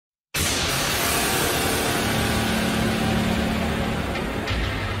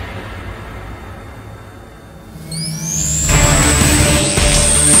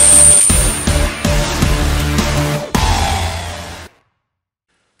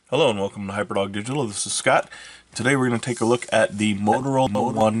Hello and welcome to Hyperdog Digital. This is Scott. Today we're going to take a look at the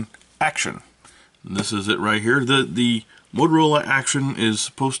Motorola One Action. This is it right here. The Motorola Action is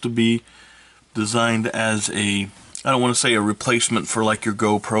supposed to be designed as I don't want to say a replacement for like your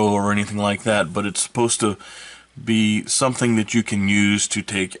GoPro or anything like that, but it's supposed to be something that you can use to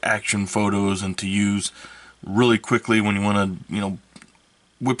take action photos and to use really quickly when you want to,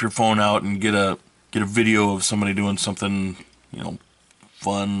 whip your phone out and get a video of somebody doing something,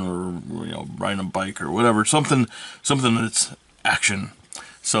 fun, or riding a bike or whatever, something that's action.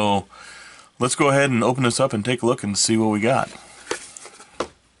 So let's go ahead and open this up and take a look and see what we got.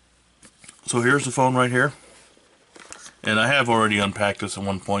 So here's the phone right here, and I have already unpacked this at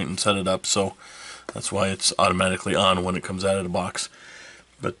one point and set it up, so that's why it's automatically on when it comes out of the box.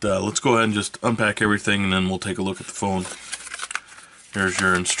 But let's go ahead and just unpack everything, and then we'll take a look at the phone. Here's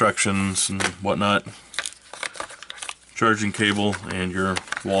your instructions and whatnot, charging cable, and your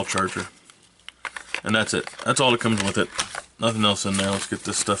wall charger. And that's it. That's all that comes with it. Nothing else in there. Let's get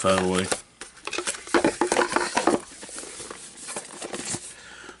this stuff out of the way.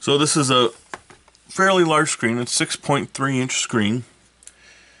 So this is a fairly large screen. It's 6.3-inch screen.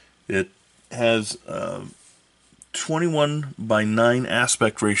 It has 21:9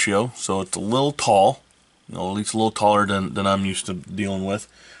 aspect ratio, so it's a little tall. At least a little taller than I'm used to dealing with.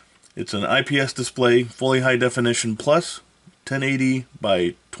 It's an IPS display, fully high definition plus 1080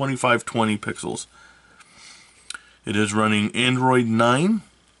 by 2520 pixels. It is running Android 9,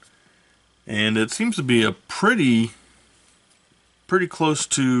 and it seems to be a pretty close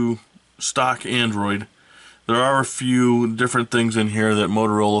to stock Android. There are a few different things in here that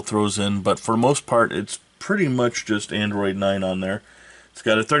Motorola throws in, but for the most part it's pretty much just Android 9 on there. It's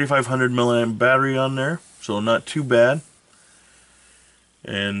got a 3500 milliamp battery on there, so not too bad.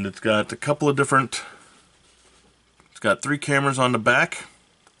 And it's got a couple of different, it's got 3 cameras on the back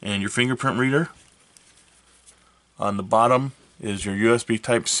and your fingerprint reader. On the bottom is your USB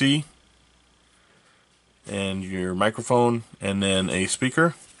Type-C and your microphone, and then a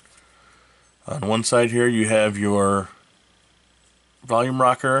speaker. On one side here you have your volume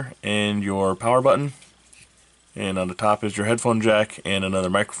rocker and your power button, and on the top is your headphone jack and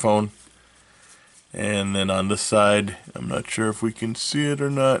another microphone. And then on this side, I'm not sure if we can see it or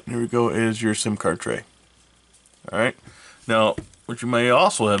not, here we go, is your SIM card tray. Alright, now what you may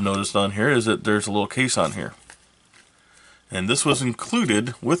also have noticed on here is that there's a little case on here. And this was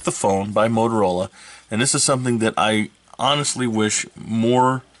included with the phone by Motorola, and this is something that I honestly wish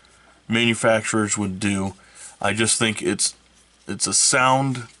more manufacturers would do. I just think it's a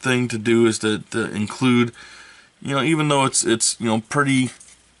sound thing to do, is to include, even though it's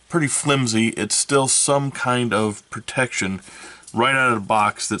pretty flimsy, it's still some kind of protection right out of the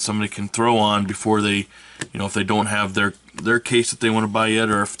box that somebody can throw on before they, if they don't have their case that they want to buy yet,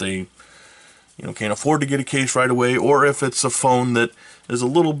 or if they can't afford to get a case right away, or if it's a phone that is a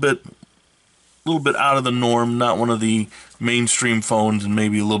little bit out of the norm, not one of the mainstream phones, and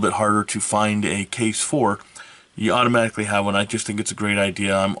maybe a little bit harder to find a case for, you automatically have one. I just think it's a great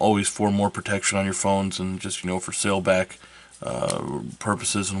idea. I'm always for more protection on your phones, and just for sailback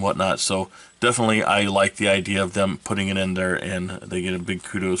purposes and whatnot. So definitely I like the idea of them putting it in there, and they get a big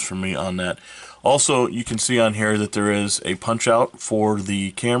kudos from me on that. Also, you can see on here that there is a punch out for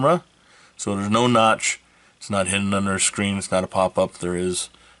the camera, so there's no notch. It's not hidden under a screen. It's not a pop-up. There is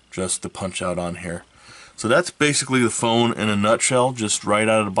just the punch out on here. So that's basically the phone in a nutshell, just right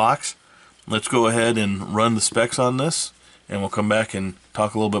out of the box. Let's go ahead and run the specs on this, and we'll come back and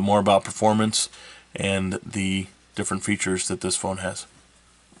talk a little bit more about performance and the different features that this phone has.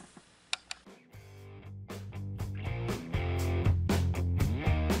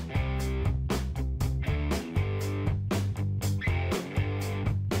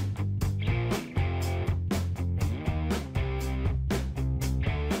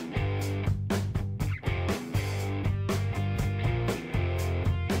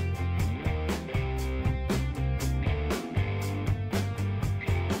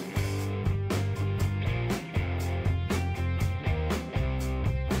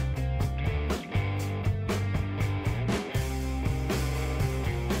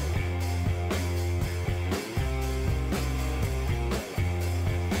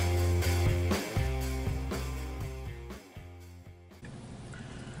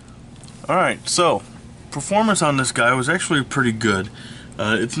 Alright, so performance on this guy was actually pretty good.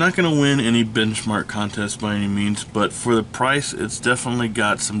 It's not going to win any benchmark contest by any means, but for the price, it's definitely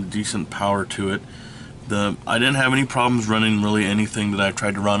got some decent power to it. I didn't have any problems running really anything that I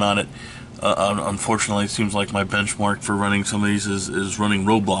tried to run on it. Unfortunately, it seems like my benchmark for running some of these is running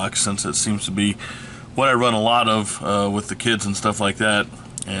Roblox, since it seems to be what I run a lot of with the kids and stuff like that.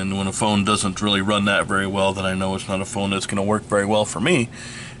 And when a phone doesn't really run that very well, then I know it's not a phone that's going to work very well for me.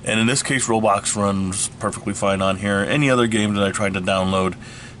 And in this case, Roblox runs perfectly fine on here. Any other game that I tried to download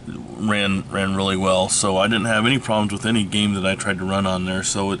ran really well, so I didn't have any problems with any game that I tried to run on there.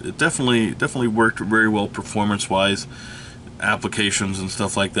 So it definitely worked very well performance-wise, applications and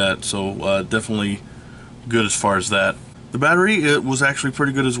stuff like that. So definitely good as far as that. The battery, it was actually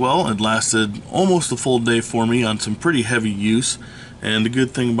pretty good as well. It lasted almost a full day for me on some pretty heavy use. And the good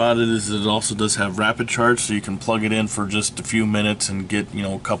thing about it is that it also does have rapid charge, so you can plug it in for just a few minutes and get,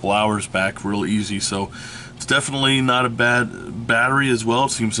 a couple hours back real easy. So it's definitely not a bad battery as well. It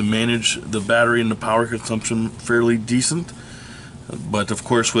seems to manage the battery and the power consumption fairly decent. But of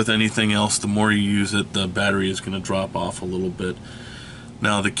course, with anything else, the more you use it, the battery is going to drop off a little bit.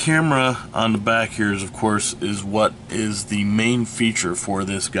 Now the camera on the back here is, of course, is what is the main feature for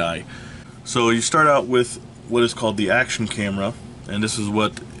this guy. So you start out with what is called the action camera, and this is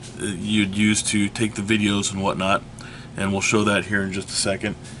what you'd use to take the videos and whatnot, and we'll show that here in just a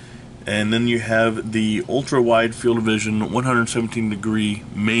second. And then you have the ultra wide field of vision 117 degree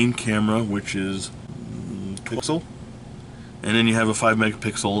main camera, which is pixel, and then you have a 5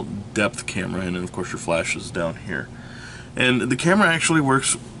 megapixel depth camera, and then of course your flash is down here. And the camera actually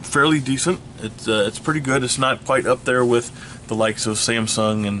works fairly decent. It's pretty good. It's not quite up there with the likes of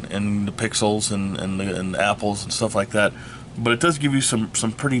Samsung and the Pixels and the Apples and stuff like that, but it does give you some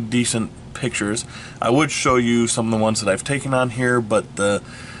pretty decent pictures. I would show you some of the ones that I've taken on here, but the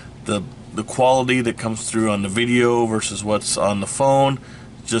quality that comes through on the video versus what's on the phone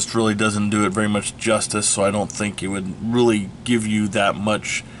just really doesn't do it very much justice, so I don't think it would really give you that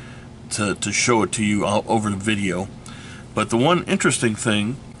much to show it to you over the video. But the one interesting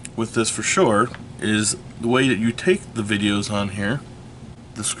thing with this for sure is the way that you take the videos on here.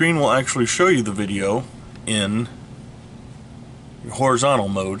 The screen will actually show you the video in horizontal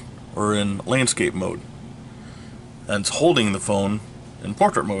mode or in landscape mode. And it's holding the phone in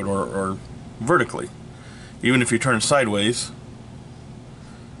portrait mode or vertically. Even if you turn sideways,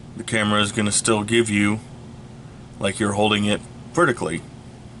 the camera is going to still give you like you're holding it vertically.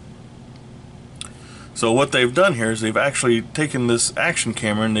 So what they've done here is they've actually taken this action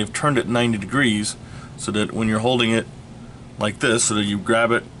camera and they've turned it 90 degrees so that when you're holding it like this, so that you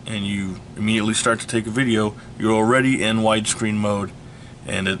grab it and you immediately start to take a video, you're already in widescreen mode,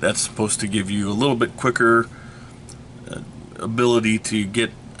 and that's supposed to give you a little bit quicker ability to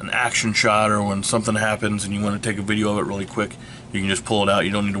get an action shot, or when something happens and you want to take a video of it really quick, you can just pull it out.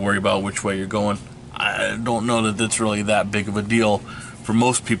 You don't need to worry about which way you're going. I don't know that that's really that big of a deal for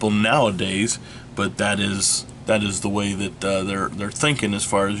most people nowadays, but that is the way that they're thinking as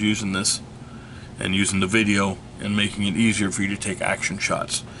far as using this and using the video and making it easier for you to take action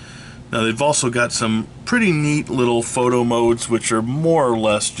shots. Now they've also got some pretty neat little photo modes, which are more or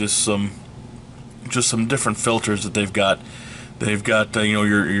less just some different filters that they've got. They've got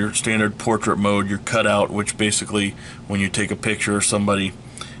your standard portrait mode, your cutout, which basically when you take a picture of somebody,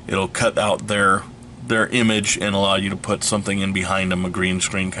 it'll cut out their image and allow you to put something in behind them, a green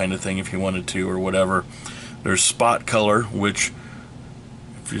screen kind of thing if you wanted to, or whatever. There's spot color, which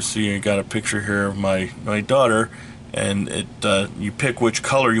if you see, I got a picture here of my daughter, and you pick which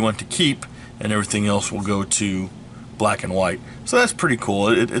color you want to keep, and everything else will go to black and white. So that's pretty cool.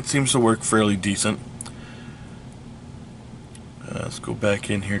 It seems to work fairly decent. Let's go back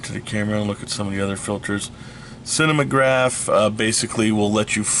in here to the camera and look at some of the other filters. Cinematograph basically will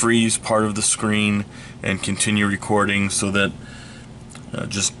let you freeze part of the screen and continue recording, so that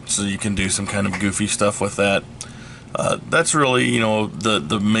just so you can do some kind of goofy stuff with that. That's really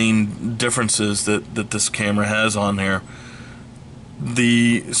the main differences that this camera has on there.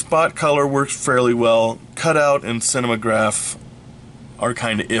 The spot color works fairly well. Cutout and Cinematograph are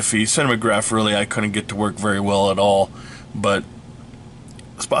kind of iffy. Cinematograph really I couldn't get to work very well at all, but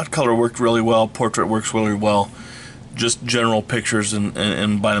spot color worked really well. Portrait works really well. Just general pictures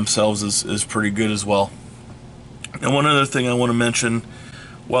and by themselves is pretty good as well. And one other thing I want to mention,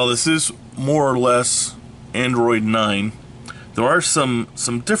 while this is more or less Android 9, there are some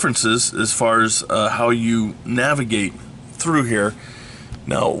differences as far as how you navigate through here.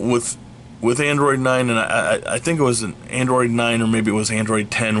 Now with Android 9, and I think it was an Android 9 or maybe it was Android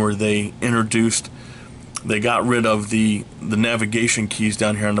 10 where they got rid of the navigation keys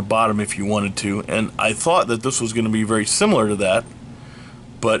down here on the bottom if you wanted to, and I thought that this was going to be very similar to that,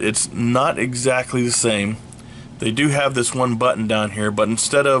 but it's not exactly the same. They do have this one button down here, but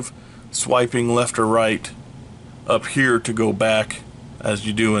instead of swiping left or right up here to go back as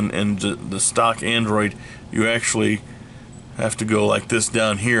you do in the stock Android, you actually have to go like this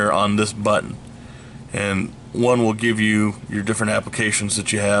down here on this button. And one will give you your different applications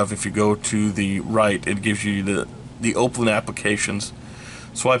that you have. If you go to the right, it gives you the open applications.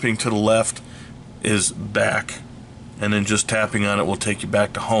 Swiping to the left is back, and then just tapping on it will take you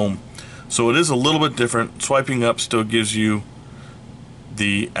back to home. So it is a little bit different. Swiping up still gives you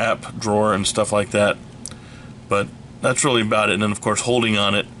the app drawer and stuff like that, but that's really about it. And then of course holding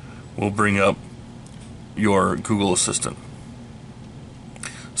on it will bring up your Google Assistant.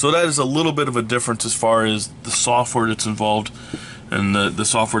 So that is a little bit of a difference as far as the software that's involved and the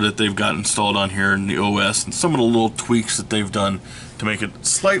software that they've got installed on here in the OS, and some of the little tweaks that they've done to make it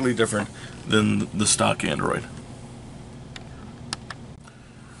slightly different than the stock Android.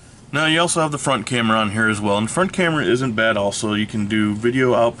 Now you also have the front camera on here as well, and the front camera isn't bad also. You can do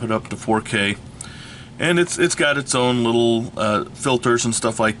video output up to 4K, and it's got its own little filters and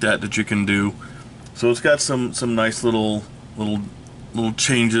stuff like that you can do. So it's got some nice little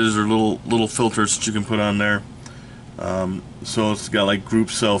changes or little filters that you can put on there. So it's got like group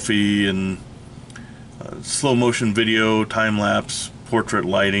selfie and slow motion video, time lapse, portrait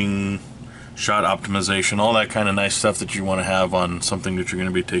lighting, shot optimization, all that kind of nice stuff that you want to have on something that you're going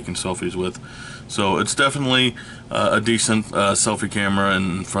to be taking selfies with. So it's definitely a decent selfie camera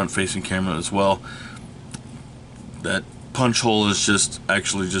and front facing camera as well. That punch hole is just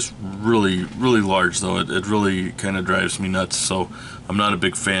really large though. It really kind of drives me nuts. So I'm not a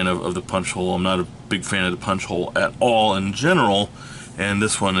big fan of the punch hole. I'm not a big fan of the punch hole at all in general, and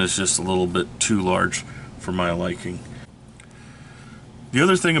this one is just a little bit too large for my liking. The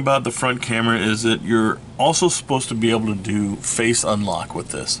other thing about the front camera is that you're also supposed to be able to do face unlock with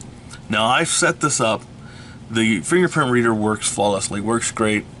this. Now I've set this up. The fingerprint reader works flawlessly, works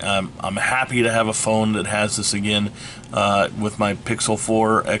great. I'm happy to have a phone that has this again. With my Pixel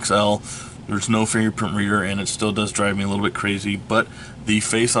 4 XL, there's no fingerprint reader and it still does drive me a little bit crazy, but the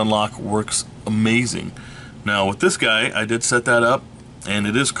face unlock works amazing. Now with this guy, I did set that up, and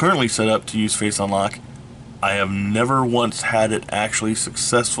it is currently set up to use face unlock. I have never once had it actually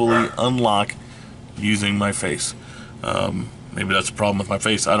successfully unlock using my face. Maybe that's a problem with my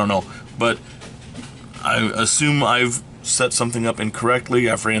face, I don't know. But I assume I've set something up incorrectly.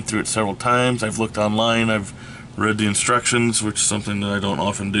 I've ran through it several times. I've looked online. I've read the instructions, which is something that I don't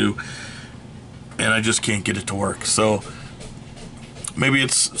often do. And I just can't get it to work. So maybe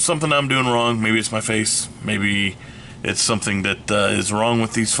it's something I'm doing wrong. Maybe it's my face. Maybe it's something that is wrong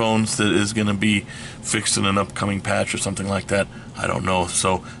with these phones that is going to be fixed in an upcoming patch or something like that. I don't know.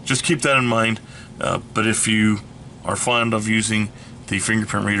 So just keep that in mind. But if you are fond of using the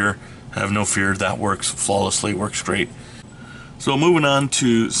fingerprint reader, have no fear. That works flawlessly. Works great. So moving on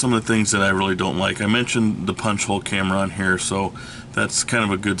to some of the things that I really don't like. I mentioned the punch hole camera on here, so that's kind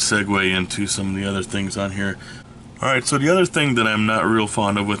of a good segue into some of the other things on here. Alright, so the other thing that I'm not real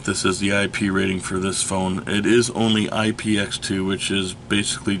fond of with this is the IP rating for this phone. It is only IPX2, which is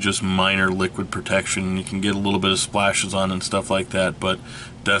basically just minor liquid protection. You can get a little bit of splashes on and stuff like that, but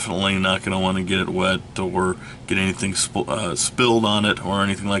definitely not going to want to get it wet or get anything spilled on it or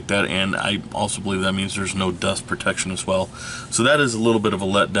anything like that. And I also believe that means there's no dust protection as well. So that is a little bit of a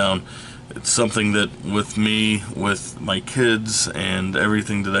letdown. It's something that with me, with my kids, and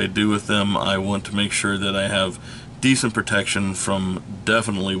everything that I do with them, I want to make sure that I have decent protection from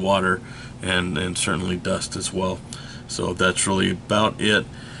definitely water and certainly dust as well. So that's really about it.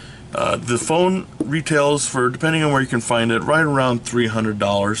 The phone retails for, depending on where you can find it, right around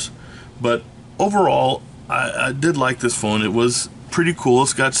 $300. But overall, I did like this phone. It was pretty cool.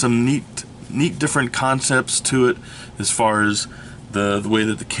 It's got some neat different concepts to it as far as the way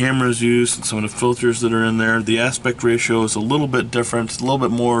that the camera is used and some of the filters that are in there. The aspect ratio is a little bit different. It's a little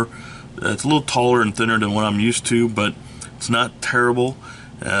bit more, it's a little taller and thinner than what I'm used to, but it's not terrible.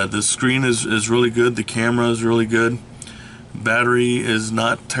 The screen is really good. The camera is really good. Battery is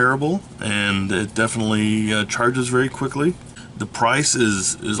not terrible, and it definitely charges very quickly. The price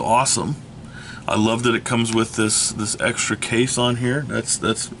is awesome. I love that it comes with this extra case on here.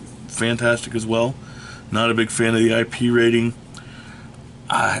 That's fantastic as well. Not a big fan of the IP rating.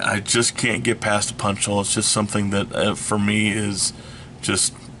 I just can't get past the punch hole. It's just something that for me is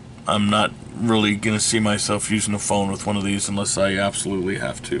just, I'm not really going to see myself using a phone with one of these unless I absolutely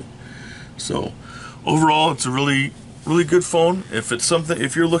have to. So overall, it's a really good phone.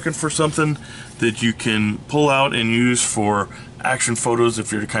 If you're looking for something that you can pull out and use for action photos,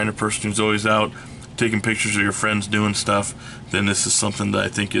 if you're the kind of person who's always out taking pictures of your friends doing stuff, then this is something that I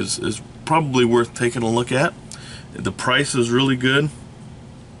think is probably worth taking a look at. The price is really good.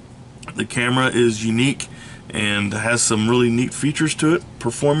 The camera is unique and has some really neat features to it.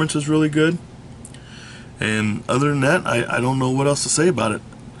 Performance is really good. And other than that, I don't know what else to say about it.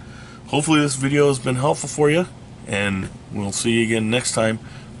 hopefully this video has been helpful for you, and we'll see you again next time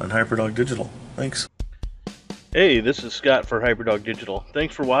on Hyperdog Digital. Thanks. Hey, this is Scott for Hyperdog Digital.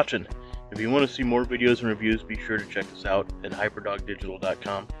 Thanks for watching. If you want to see more videos and reviews, be sure to check us out at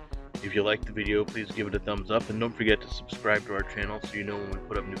hyperdogdigital.com. If you liked the video, please give it a thumbs up, and don't forget to subscribe to our channel so you know when we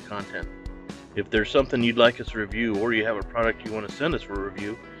put up new content. If there's something you'd like us to review, or you have a product you want to send us for a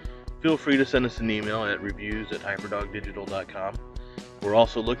review, feel free to send us an email at reviews@hyperdogdigital.com. We're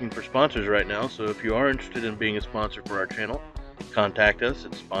also looking for sponsors right now, so if you are interested in being a sponsor for our channel, contact us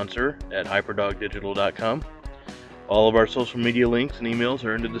at sponsor@hyperdogdigital.com. All of our social media links and emails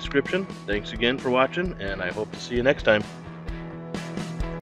are in the description. Thanks again for watching, and I hope to see you next time.